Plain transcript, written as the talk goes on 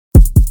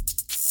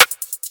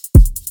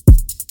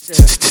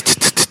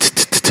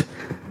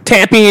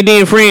Tap in,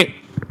 then, friend.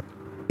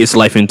 It's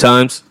Life in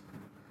Times.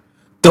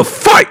 The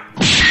fight.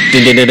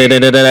 Ding, ding, ding, ding,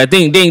 ding,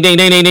 ding, ding, ding,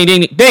 ding, ding,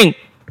 ding, ding.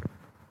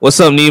 What's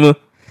up, Nima?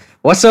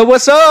 What's up?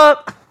 What's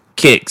up?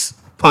 Kicks,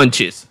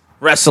 punches,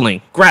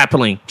 wrestling,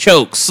 grappling,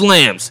 chokes,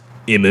 slams,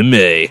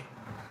 MMA.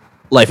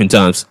 Life in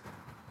Times.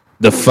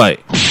 The fight.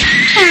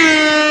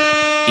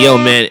 Yo,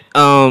 man.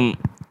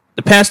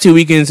 The past 2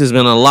 weekends has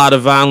been a lot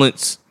of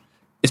violence.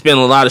 It's been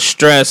a lot of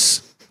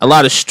stress.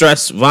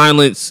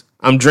 Violence.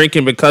 I'm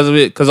drinking because of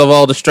it, because of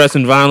all the stress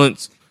and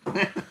violence.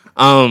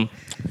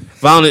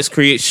 Violence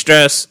creates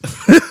stress.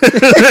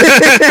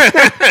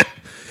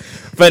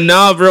 But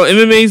nah, bro,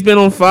 MMA's been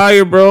on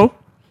fire, bro.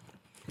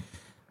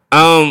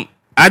 I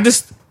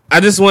just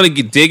want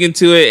to dig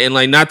into it and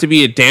like not to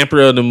be a damper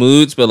of the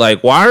moods, but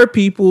like, why are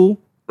people,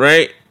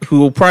 right, who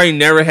will probably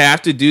never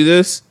have to do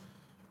this,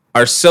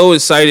 are so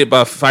excited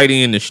about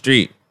fighting in the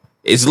street?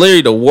 It's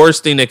literally the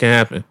worst thing that can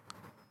happen.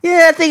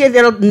 Yeah, I think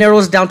it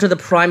narrows down to the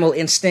primal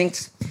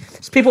instinct.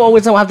 People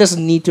always have this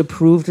need to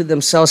prove to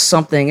themselves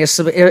something.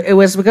 It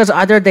was because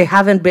either they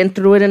haven't been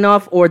through it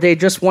enough, or they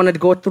just wanted to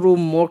go through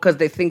more because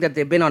they think that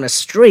they've been on a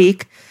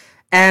streak,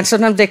 and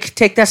sometimes they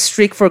take that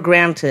streak for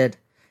granted,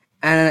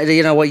 and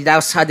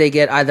that's how they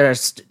get either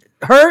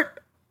hurt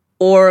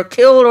or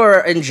killed or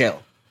in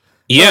jail.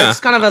 Yeah, so it's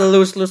kind of a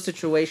lose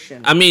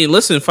situation. I mean,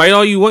 listen, fight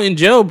all you want in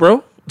jail,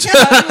 bro.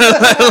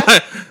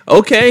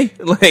 Okay,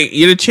 like,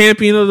 you're the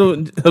champion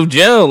of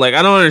jail. Like,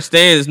 I don't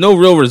understand. There's no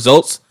real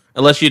results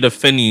unless you're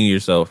defending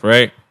yourself,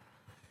 right?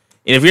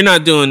 And if you're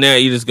not doing that,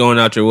 you're just going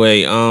out your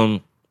way.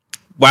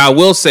 But I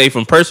will say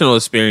from personal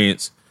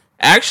experience,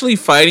 actually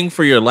fighting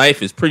for your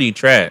life is pretty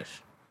trash.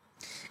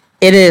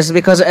 It is,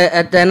 because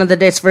at the end of the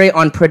day, it's a very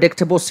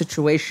unpredictable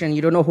situation.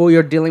 You don't know who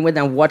you're dealing with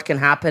and what can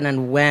happen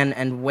and when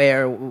and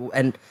where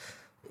and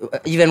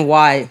even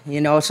why.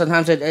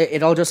 Sometimes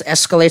it all just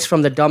escalates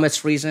from the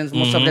dumbest reasons.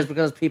 Most of it is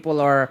because people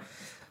are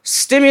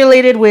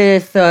stimulated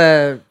with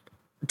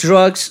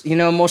drugs,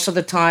 most of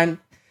the time.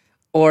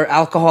 Or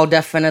alcohol,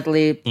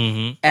 definitely.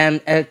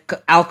 And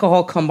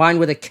alcohol combined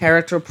with a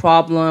character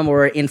problem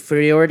or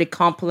inferiority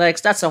complex,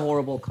 that's a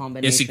horrible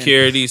combination.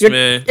 Insecurities,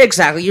 man.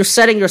 Exactly. You're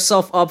setting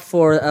yourself up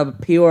for a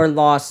pure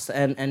loss,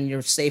 and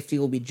your safety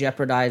will be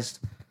jeopardized.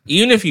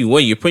 Even if you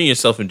win, you're putting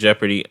yourself in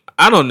jeopardy.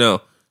 I don't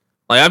know.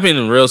 Like, I've been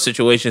in real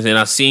situations and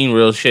I've seen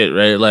real shit,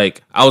 right?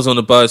 Like, I was on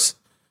the bus,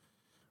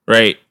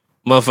 right?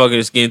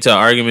 Motherfuckers get into an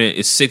argument.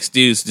 It's 6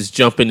 dudes just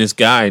jumping this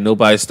guy.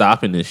 Nobody's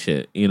stopping this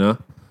shit,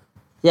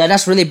 Yeah,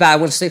 that's really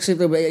bad. When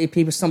 60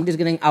 people, somebody's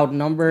getting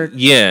outnumbered.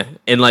 Yeah,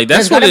 and like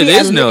that's what it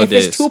is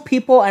nowadays. If it's 2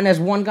 people and there's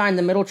one guy in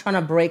the middle trying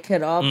to break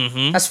it up,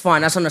 that's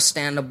fine. That's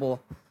understandable.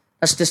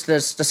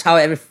 That's how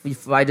every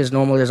fight is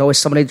normal. There's always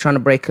somebody trying to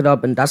break it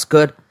up, and that's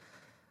good.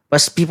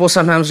 But people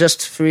sometimes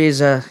just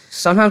freeze.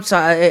 Sometimes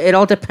it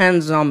all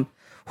depends on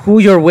who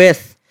you're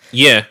with.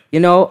 Yeah, you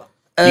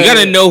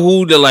gotta know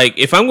who to like.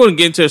 If I'm going to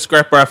get into a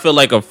scrap where I feel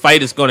like a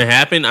fight is going to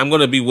happen, I'm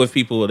going to be with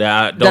people that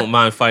I don't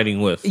mind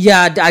fighting with.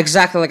 Yeah,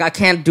 exactly. Like, I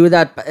can't do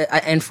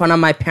that in front of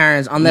my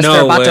parents unless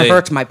they're about to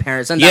hurt my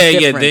parents. And that's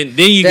different.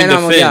 Then you can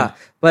defend. Yeah.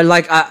 But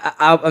like,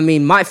 I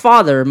mean, my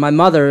father, my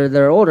mother,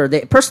 they're older.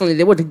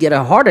 They would get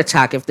a heart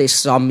attack if they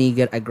saw me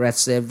get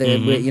aggressive.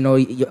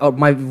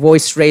 My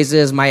voice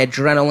raises, my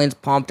adrenaline's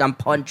pumped. I'm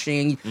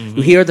punching.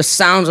 You hear the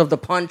sounds of the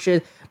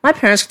punches. My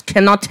parents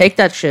cannot take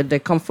that shit. They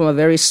come from a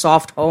very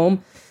soft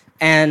home.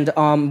 And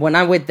when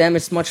I'm with them,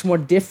 it's much more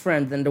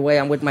different than the way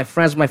I'm with my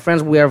friends. My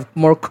friends, we have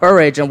more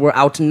courage and we're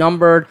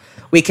outnumbered.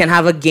 We can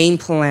have a game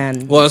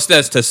plan. Well,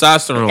 that's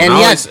testosterone. And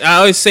I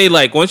always say,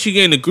 like, once you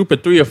get in a group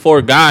of 3 or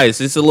 4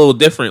 guys, it's a little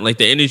different. Like,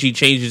 the energy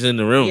changes in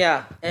the room.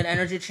 Yeah, and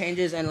energy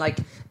changes. And, like,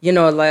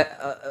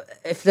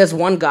 if there's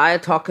one guy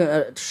talking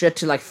shit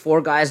to, like,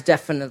 4 guys,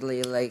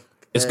 definitely, like...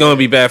 It's going to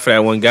be bad for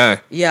that one guy.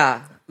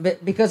 Yeah,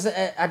 because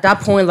at that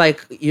point,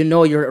 like,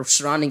 your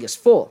surrounding is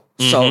full.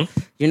 So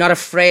you're not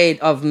afraid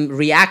of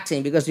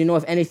reacting because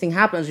if anything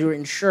happens, you're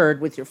insured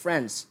with your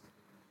friends.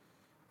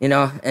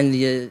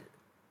 And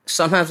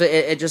sometimes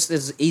it just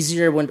is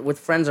easier with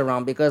friends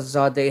around because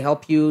they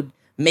help you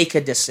make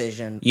a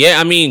decision.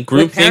 Yeah, I mean,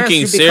 group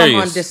thinking is serious. You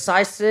become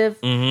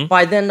undecisive.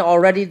 By then,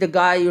 already the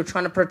guy you're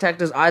trying to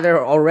protect is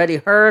either already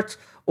hurt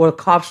or the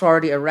cops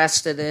already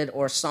arrested it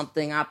or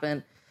something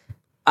happened.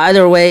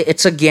 Either way,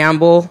 it's a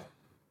gamble.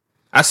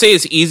 I say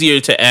it's easier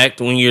to act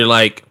when you're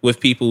like with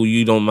people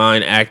you don't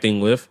mind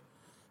acting with,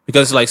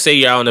 because like say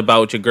you're out and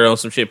about with your girl and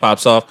some shit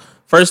pops off.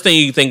 First thing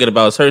you're thinking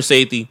about is her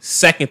safety.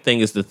 Second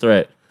thing is the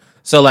threat.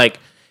 So like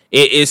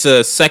it's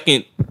a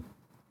second,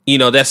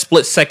 that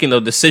split second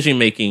of decision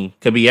making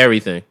could be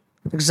everything.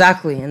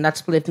 Exactly, and that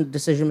split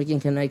decision making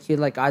can make you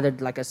like either,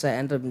 like I said,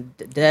 end up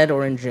dead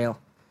or in jail.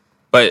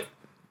 But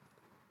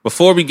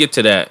before we get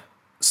to that,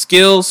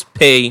 skills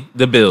pay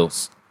the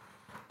bills.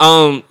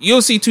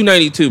 UFC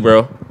 292,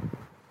 bro.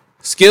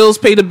 Skills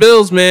pay the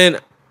bills, man.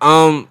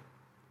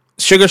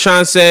 Sugar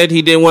Sean said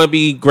he didn't want to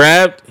be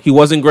grabbed. He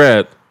wasn't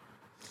grabbed.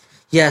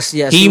 Yes.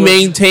 He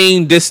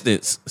maintained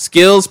distance.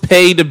 Skills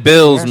pay the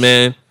bills,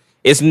 man.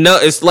 It's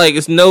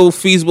no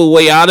feasible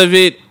way out of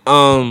it.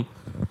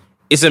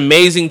 It's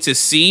amazing to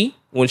see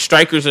when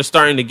strikers are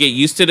starting to get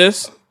used to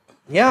this.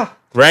 Yeah.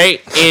 Right?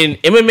 And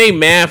MMA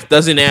math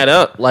doesn't add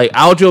up. Like,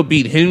 Aljo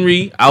beat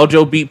Henry.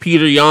 Aljo beat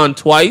Peter Yan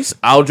twice.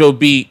 Aljo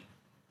beat...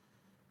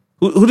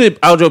 Who did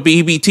Aljo beat?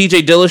 He beat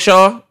TJ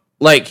Dillashaw.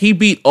 Like, he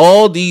beat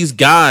all these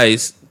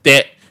guys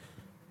that,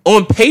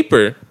 on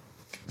paper...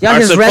 Yeah,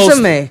 his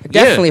resume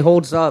definitely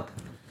holds up.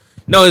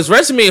 No, his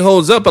resume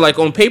holds up, but, like,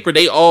 on paper,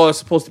 they all are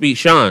supposed to beat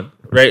Sean,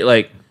 right?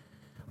 Like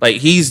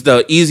he's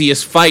the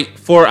easiest fight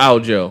for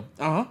Aljo.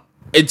 Uh-huh.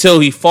 Until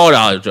he fought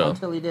Aljo.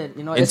 Until he did.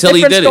 You know, it's a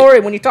different story.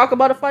 When you talk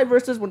about a fight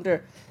versus when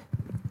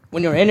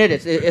you're in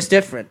it, it's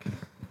different.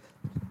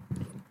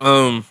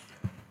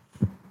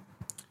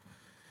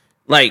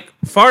 Like,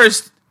 far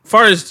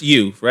as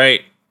you,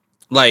 right?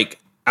 Like,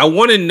 I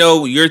want to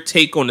know your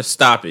take on the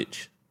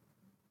stoppage.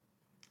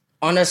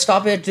 On a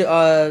stoppage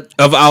of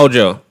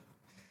Aljo.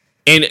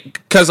 And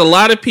because a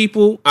lot of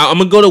people, I'm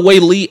going to go to Wei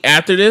Lee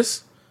after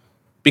this,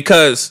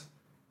 because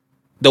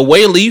the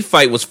Wei Lee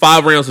fight was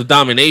 5 rounds of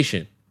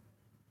domination.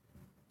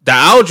 The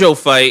Aljo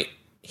fight,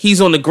 he's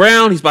on the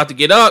ground, he's about to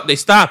get up, they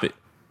stop it.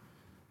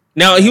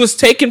 Now, he was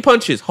taking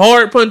punches,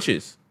 hard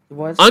punches,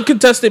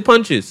 uncontested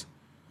punches,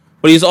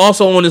 but he's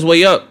also on his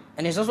way up.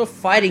 And he's also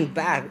fighting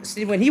back.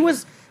 See, when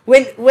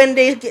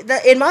they,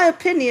 in my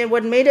opinion,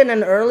 what made it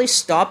an early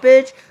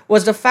stoppage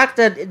was the fact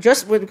that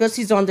just because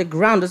he's on the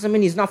ground doesn't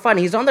mean he's not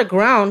fighting. He's on the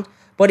ground,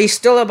 but he's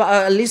still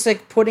at least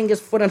like putting his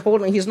foot and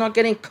holding. He's not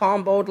getting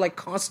comboed like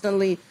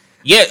constantly.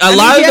 Yeah, a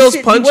lot of those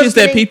punches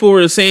that people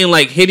were saying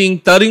like hitting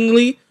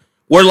thuddingly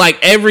were like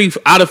every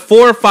out of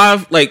 4 or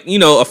 5, like, you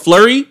know, a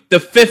flurry, the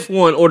 5th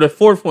one or the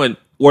 4th one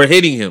were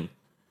hitting him.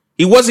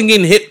 He wasn't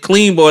getting hit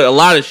clean, but a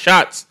lot of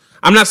shots.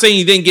 I'm not saying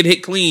he didn't get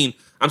hit clean.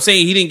 I'm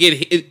saying he didn't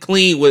get hit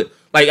clean with,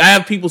 like, I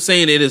have people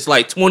saying it is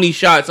like 20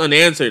 shots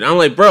unanswered. I'm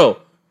like, bro,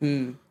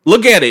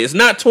 look at it. It's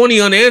not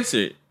 20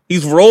 unanswered.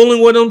 He's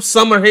rolling with them.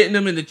 Some are hitting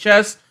him in the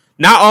chest.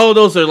 Not all of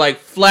those are like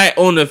flat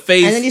on the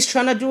face. And then he's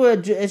trying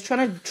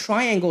to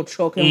triangle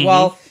choke him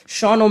while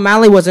Sean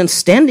O'Malley was in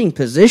standing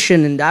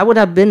position, and that would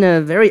have been a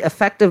very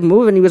effective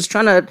move. And he was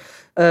trying to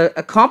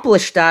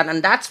accomplish that,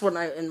 and that's what,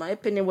 in my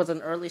opinion, was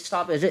an early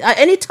stoppage.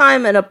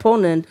 Anytime an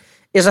opponent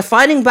is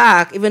fighting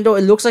back, even though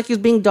it looks like he's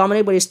being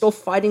dominated, but he's still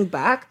fighting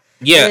back.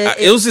 Yeah,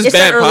 it was his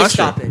bad posture.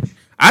 Stoppage.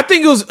 I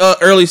think it was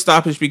early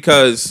stoppage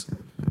because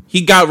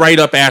he got right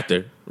up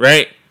after,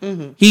 right?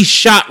 Mm-hmm. He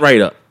shot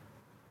right up.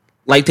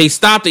 Like, they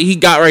stopped it, he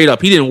got right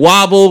up. He didn't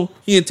wobble.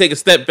 He didn't take a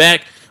step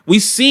back.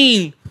 We've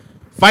seen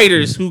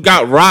fighters who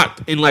got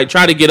rocked and, like,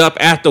 try to get up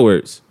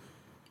afterwards.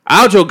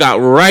 Aljo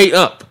got right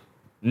up.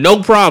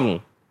 No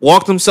problem.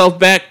 Walked himself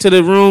back to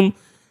the room.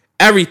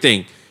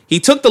 Everything. He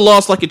took the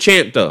loss like a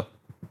champ, though.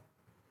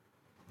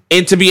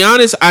 And to be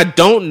honest, I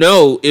don't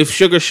know if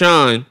Sugar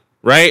Sean,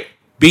 right,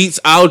 beats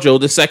Aljo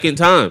the second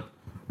time.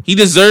 He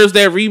deserves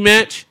that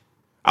rematch.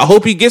 I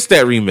hope he gets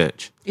that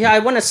rematch. Yeah, I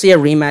want to see a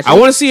rematch. I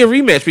want to see a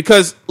rematch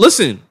because,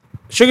 listen,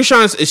 Sugar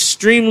Sean's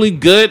extremely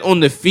good on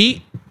the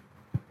feet.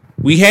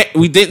 We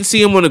didn't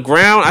see him on the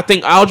ground. I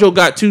think Aljo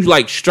got too,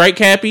 like, strike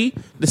happy.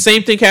 The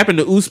same thing happened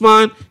to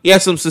Usman. He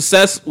had some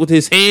success with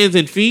his hands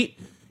and feet,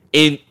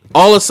 and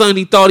all of a sudden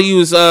he thought he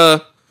was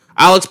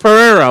Alex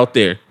Pereira out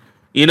there,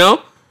 you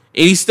know?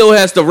 And he still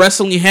has the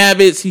wrestling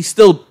habits. He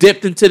still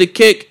dipped into the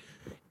kick,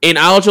 and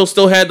Aljo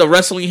still had the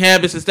wrestling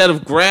habits. Instead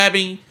of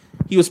grabbing,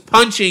 he was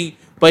punching,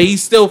 but he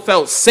still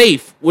felt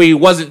safe where he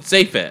wasn't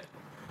safe at.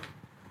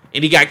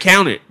 And he got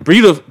countered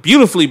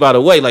beautifully, by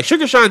the way. Like,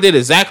 Sugar Sean did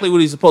exactly what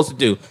he's supposed to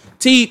do.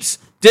 Teeps,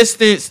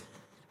 distance,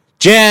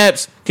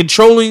 jabs,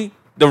 controlling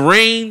the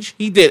range.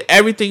 He did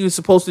everything he was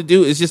supposed to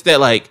do. It's just that,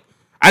 like,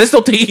 I just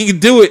don't think he can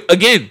do it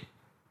agagen.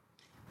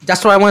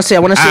 That's what I want to see. I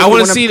want to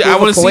see the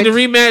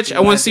rematch. I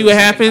want to see what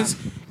happens.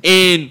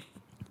 And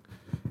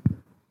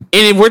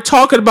if we're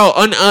talking about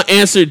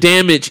unanswered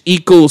damage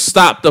equals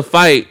stop the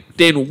fight,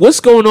 then what's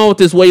going on with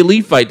this Wei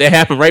Lee fight that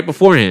happened right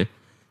beforehand?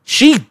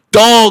 She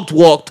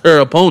dog-walked her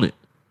opponent.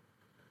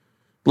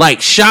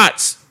 Like,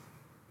 shots,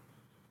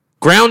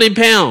 ground and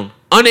pound,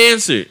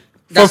 unanswered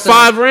for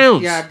 5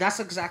 rounds. Yeah, that's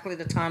exactly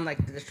the time,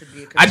 like, this should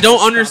be. I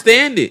don't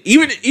understand it.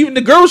 Even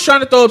the girl was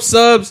trying to throw up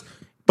subs,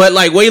 but,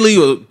 like, Wei Lee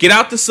will get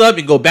out the sub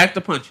and go back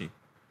to punching.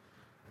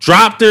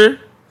 Dropped her,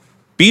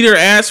 beat her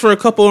ass for a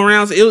couple of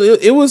rounds.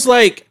 It was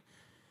like,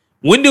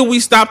 when do we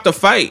stop the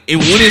fight? And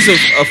when is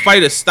a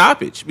fight a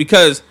stoppage?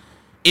 Because,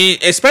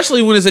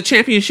 especially when it's a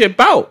championship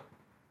bout.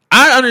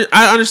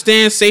 I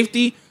understand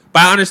safety,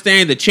 but I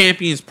understand the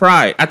champion's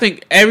pride. I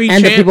think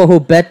the people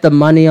who bet the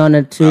money on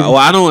it too. Well,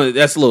 I don't.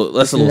 That's a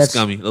little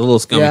scummy. A little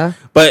scummy. Yeah.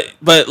 But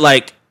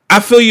like, I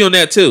feel you on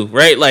that too,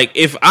 right? Like,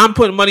 if I'm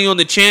putting money on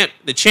the champ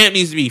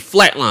needs to be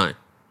flatline.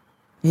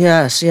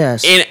 Yes.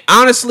 And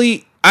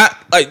honestly,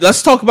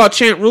 let's talk about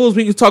champ rules.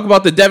 We can talk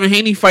about the Devin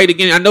Haney fight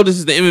again. I know this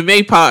is the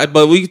MMA pod,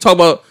 but we can talk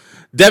about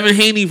Devin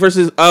Haney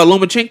versus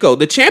Lomachenko.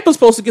 The champ was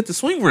supposed to get the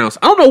swing rounds.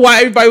 I don't know why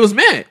everybody was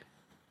mad.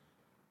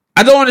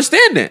 I don't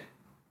understand that.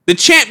 The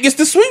champ gets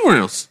the swing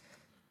rounds.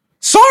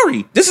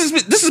 Sorry, this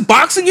is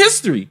boxing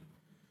history.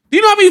 Do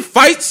you know how many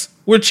fights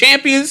where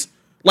champions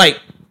like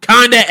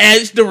kind of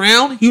edged the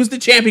round. He was the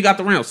champ. He got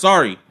the round.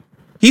 Sorry,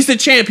 he's the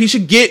champ. He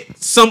should get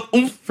some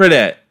oomph for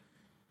that.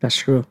 That's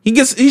true.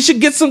 He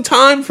should get some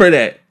time for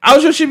that.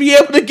 Aljo should be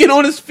able to get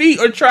on his feet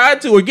or try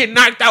to or get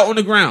knocked out on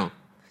the ground.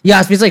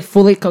 Yeah, if he's like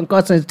fully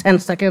concussed in 10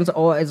 seconds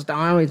or it's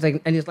down, he's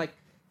like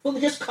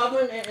fully just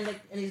covering and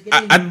he's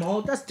getting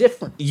mauled. That's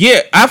different. Yeah,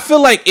 I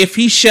feel like if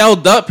he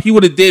shelled up, he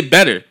would have did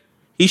better.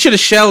 He should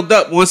have shelled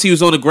up once he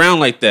was on the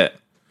ground like that.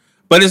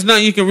 But it's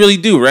nothing you can really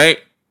do, right?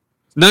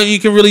 Nothing you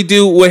can really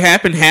do. What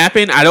happened.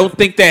 I don't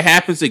think that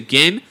happens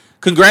again.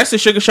 Congrats to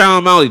Sugar Sean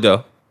O'Malley,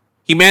 though.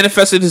 He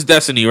manifested his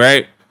destiny,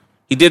 right?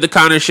 He did the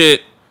counter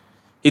shit.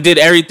 He did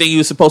everything he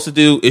was supposed to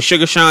do. It's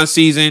Sugar Sean's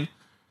season.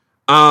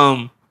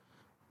 I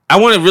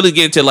want to really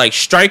get into like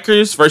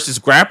strikers versus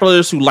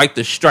grapplers who like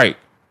to strike,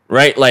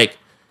 right? Like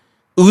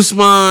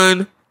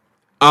Usman,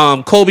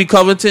 Colby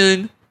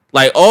Covington,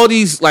 like all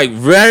these like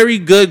very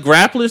good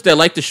grapplers that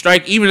like to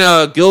strike. Even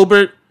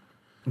Gilbert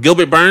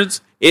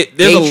Burns.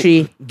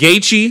 Gaethje.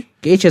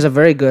 Gaethje is a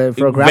very good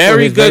for a grappler.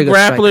 Very good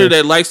grappler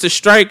that likes to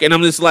strike, and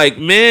I'm just like,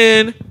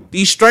 man,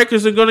 these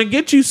strikers are gonna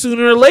get you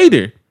sooner or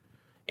later.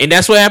 And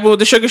that's what happened with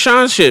the Sugar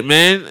Sean shit,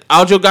 man.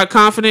 Aljo got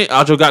confident.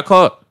 Aljo got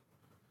caught.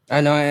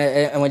 I know,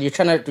 and when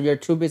you're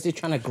too busy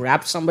trying to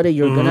grab somebody,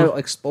 you're gonna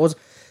expose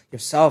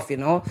yourself. You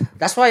know,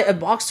 that's why a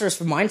boxer's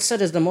mindset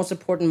is the most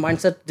important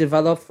mindset to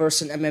develop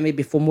first in MMA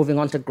before moving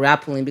on to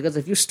grappling. Because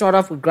if you start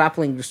off with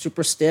grappling, you're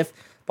super stiff.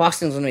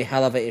 Boxing's gonna be a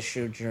hell of an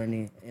issue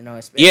journey. You know.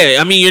 Yeah,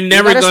 I mean, you're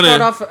never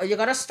gonna. You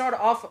gotta start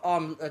off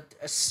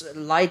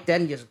light,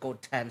 then you go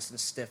tense and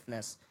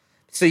stiffness,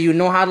 so you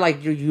know how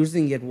like you're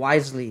using it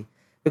wisely.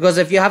 Because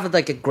if you have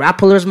like a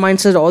grappler's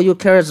mindset, all you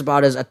care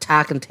about is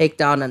attack and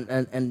takedown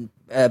and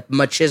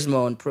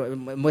machismo and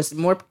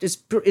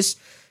it's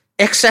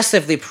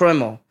excessively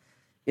primal.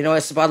 You know,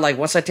 it's about like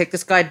once I take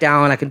this guy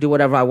down, I can do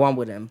whatever I want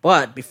with him.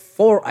 But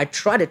before I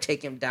try to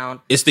take him down,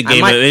 it's the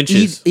game of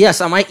inches.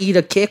 I might eat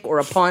a kick or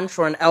a punch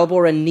or an elbow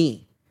or a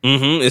knee.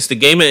 It's the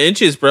game of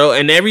inches, bro.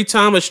 And every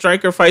time a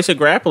striker fights a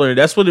grappler,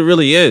 that's what it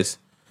really is.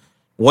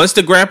 Once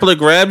the grappler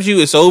grabs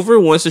you, it's over.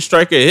 Once the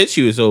striker hits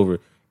you, it's over.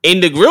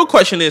 And the real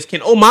question is,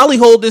 can O'Malley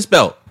hold this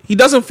belt? He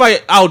doesn't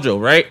fight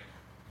Aljo, right?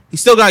 He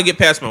still got to get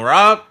past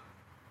Merab,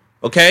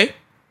 okay?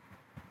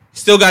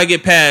 Still got to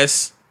get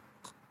past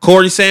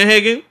Corey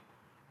Sandhagen,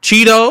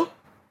 Cheeto.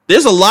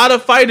 There's a lot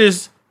of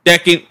fighters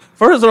that can...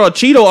 First of all,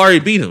 Cheeto already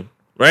beat him,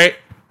 right?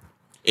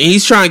 And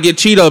he's trying to get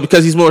Cheeto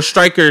because he's more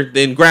striker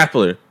than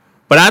grappler.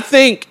 But I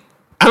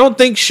don't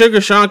think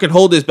Sugar Sean can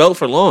hold this belt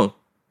for long.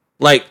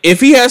 Like, if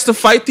he has to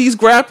fight these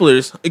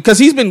grapplers... Because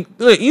he's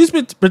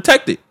been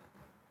protected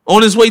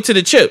on his way to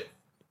the chip.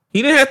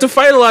 He didn't have to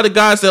fight a lot of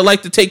guys that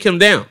like to take him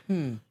down.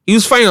 He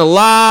was fighting a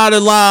lot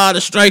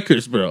of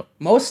strikers, bro.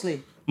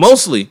 Mostly.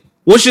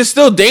 Which is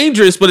still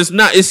dangerous, but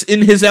it's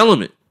in his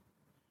element.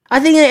 I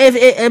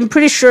think I'm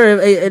pretty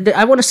sure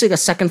I want to see a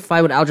second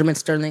fight with Aljamain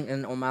Sterling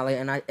and O'Malley,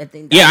 and I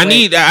think I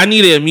need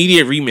an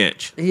immediate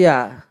rematch.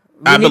 Yeah,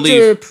 we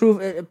need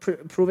to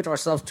prove it to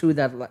ourselves too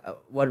that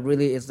what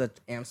really is the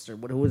answer,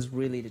 who is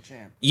really the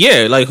champ.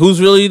 Yeah, like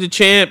who's really the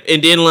champ,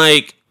 and then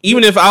like.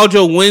 Even if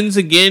Aljo wins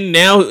again,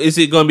 now is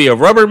it going to be a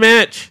rubber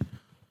match?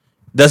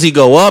 Does he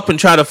go up and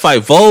try to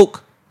fight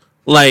Volk?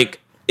 Like,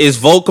 is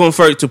Volk going to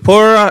fight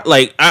Topuria?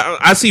 Like,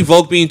 I see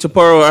Volk being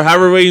Topuria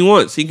however way he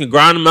wants. He can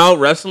grind him out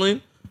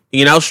wrestling. He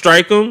can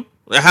outstrike him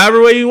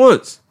however way he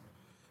wants.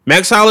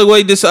 Max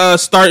Holloway just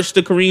starts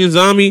the Korean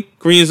Zombie.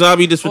 Korean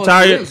Zombie just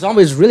retired. Korean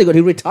Zombie is really good.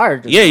 He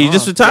retired. Yeah, he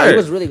just retired. He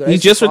was really good. He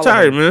just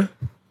retired, man.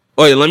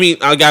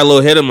 Wait, I got a little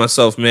hit of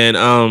myself,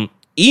 man.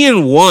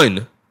 Ian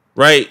won.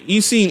 Right,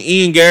 you seen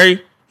Ian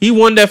Gary? He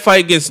won that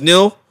fight against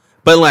Neil,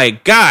 but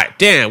like, god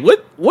damn,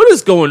 what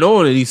is going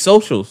on in these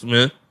socials,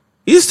 man?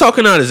 He's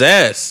talking out his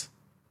ass.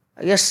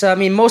 I guess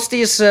most of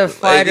these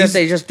fighters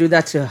they just do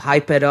that to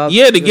hype it up.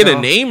 Yeah, to get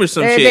a name or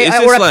some shit. It's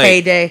or a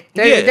payday.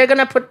 They're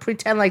gonna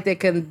pretend like they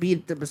can be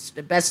the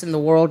best in the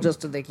world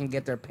just so they can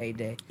get their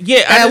payday.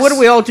 Yeah,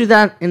 wouldn't we all do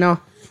that? You know.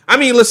 I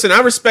mean, listen,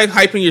 I respect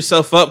hyping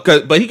yourself up,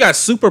 but he got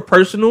super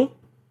personal.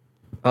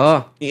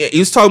 Oh, yeah, he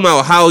was talking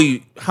about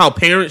how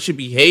parents should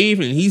behave,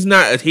 and he's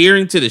not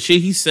adhering to the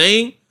shit he's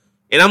saying.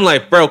 And I'm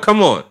like, bro,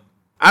 come on.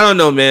 I don't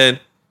know,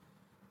 man.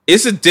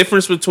 It's a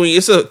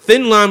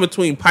thin line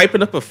between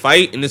piping up a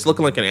fight and just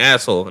looking like an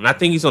asshole. And I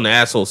think he's on the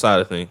asshole side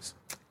of things.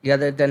 Yeah,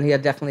 then he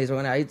definitely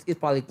is. He's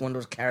probably one of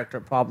those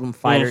character problem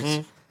fighters.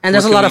 Mm-hmm. And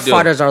there's a lot of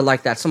fighters are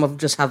like that. Some of them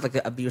just have like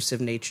the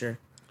abusive nature.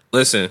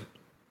 Listen,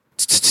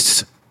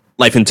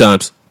 Life and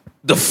Times,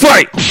 the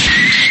fight.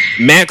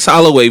 Max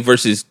Holloway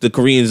versus the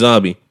Korean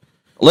Zombie.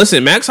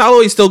 Listen, Max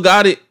Holloway still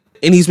got it,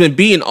 and he's been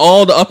beating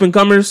all the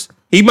up-and-comers.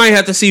 He might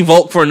have to see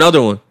Volk for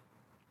another one.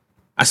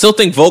 I still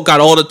think Volk got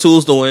all the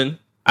tools to win.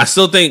 I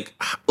still think,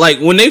 like,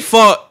 when they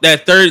fought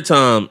that third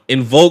time,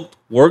 and Volk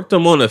worked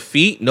him on the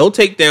feet, no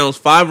takedowns,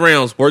 5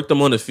 rounds, worked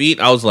him on the feet,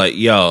 I was like,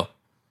 yo,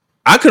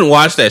 I couldn't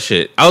watch that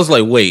shit. I was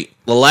like, wait,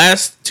 the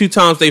last 2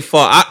 times they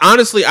fought,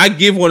 I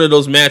give one of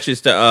those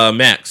matches to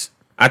Max.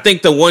 I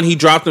think the one he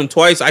dropped him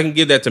twice, I can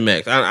give that to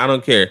Max. I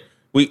don't care.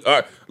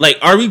 Like,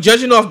 are we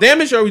judging off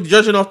damage or are we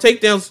judging off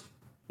takedowns?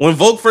 When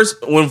Volk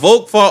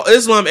fought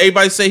Islam,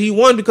 everybody say he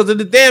won because of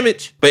the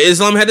damage. But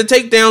Islam had the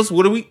takedowns.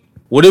 What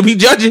are we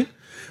judging?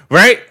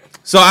 Right?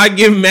 So I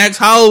give Max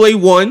Holloway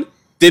 1.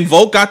 Then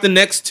Volk got the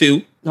next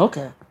 2.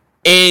 Okay.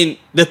 And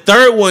the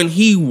third one,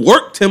 he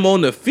worked him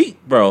on the feet,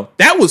 bro.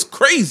 That was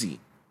crazy.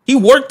 He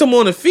worked him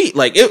on the feet.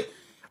 Like,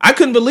 I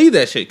couldn't believe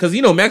that shit. Because,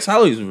 Max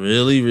Holloway's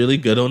really, really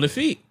good on the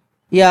feet.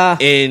 Yeah.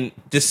 And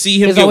to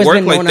see him get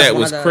worked like that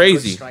was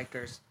crazy.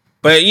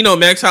 But,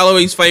 Max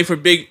Holloway's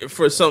fighting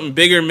for something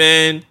bigger,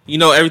 man.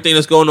 Everything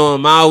that's going on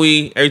in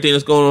Maui, everything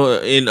that's going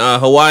on in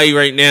Hawaii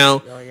right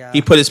now. Oh, yeah.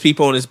 He put his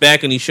people on his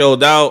back and he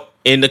showed out.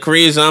 And the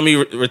Korean Zombie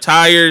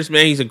retires,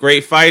 man. He's a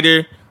great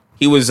fighter.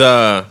 He was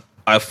a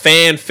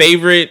fan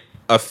favorite,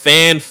 a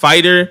fan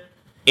fighter.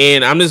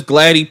 And I'm just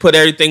glad he put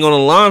everything on the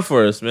line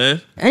for us,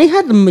 man. And he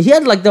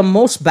had like the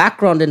most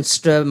background in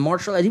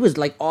martial arts. He was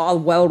like all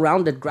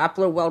well-rounded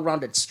grappler,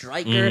 well-rounded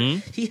striker.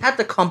 Mm-hmm. He had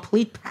the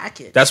complete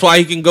package. That's why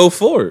he can go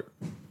forward.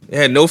 He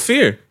had no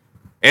fear.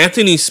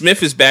 Anthony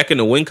Smith is back in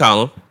the win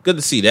column. Good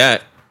to see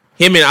that.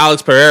 Him and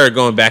Alex Pereira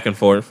going back and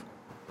forth.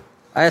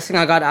 I think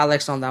I got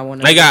Alex on that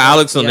one. I got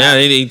Alex on that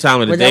any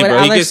time of the day, bro.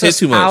 Alex he gets hit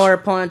too much. Power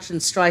punch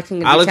and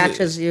striking, and he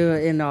catches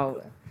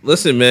you,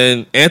 Listen,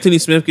 man, Anthony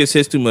Smith gets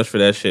hit too much for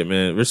that shit,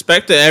 man.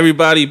 Respect to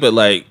everybody, but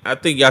like, I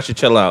think y'all should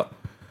chill out.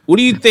 What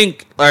do you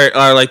think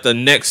are like the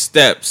next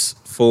steps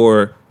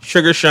for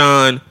Sugar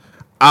Sean,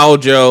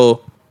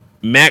 Aljo,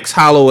 Max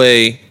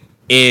Holloway,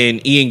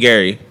 and Ian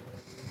Gary?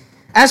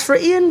 As for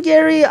Ian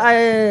Gary,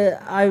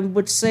 I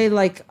would say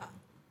like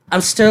I'm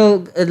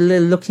still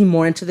looking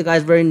more into the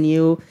guys. Very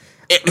new.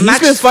 He's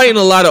been fighting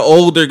a lot of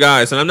older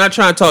guys, and I'm not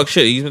trying to talk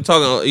shit. He's been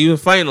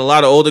fighting a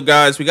lot of older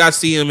guys. We got to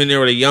see him in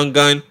there with a young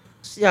gun.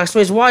 Yeah, so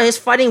he's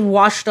fighting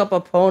washed up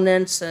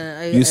opponents.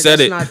 You said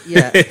it.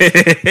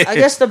 I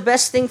guess the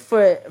best thing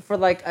for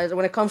like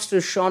when it comes to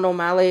Sean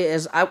O'Malley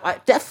is I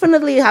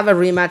definitely have a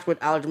rematch with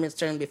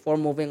Aljamain before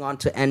moving on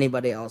to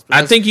anybody else.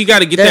 I think you got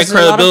to get that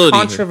credibility. There's a lot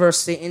of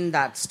controversy in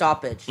that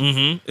stoppage.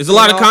 Mm-hmm. There's a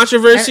lot of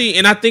controversy,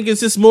 and I think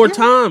it's just more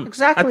time.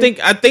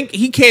 Exactly. I think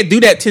he can't do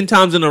that 10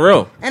 times in a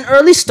row. An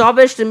early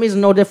stoppage to me is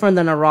no different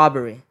than a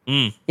robbery.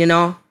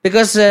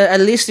 Because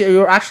at least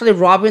you're actually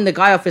robbing the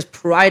guy of his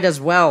pride as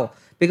well.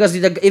 Because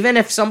even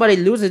if somebody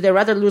loses, they'd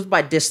rather lose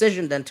by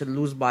decision than to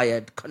lose by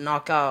a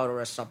knockout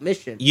or a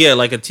submission. Yeah,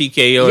 like a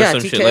TKO or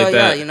some shit like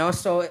that. Yeah,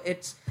 so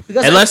it's...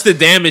 because unless the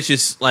damage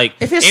is like...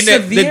 If it's severe,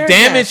 the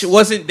damage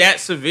wasn't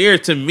that severe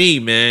to me,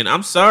 man.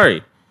 I'm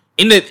sorry.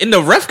 And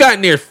the ref got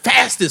in there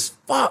fast as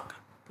fuck.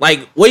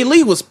 Like, Wei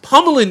Lee was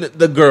pummeling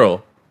the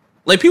girl.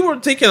 Like, people were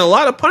taking a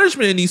lot of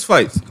punishment in these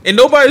fights. And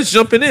nobody's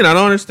jumping in. I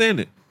don't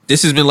understand it.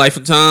 This has been Life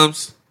and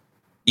Times.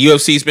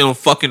 UFC's been on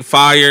fucking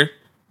fire.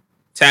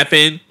 Tap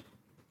in.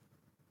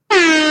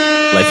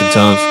 Life and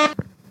Times.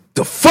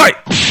 The fight!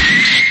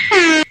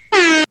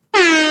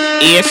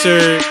 Yes,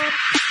 sir.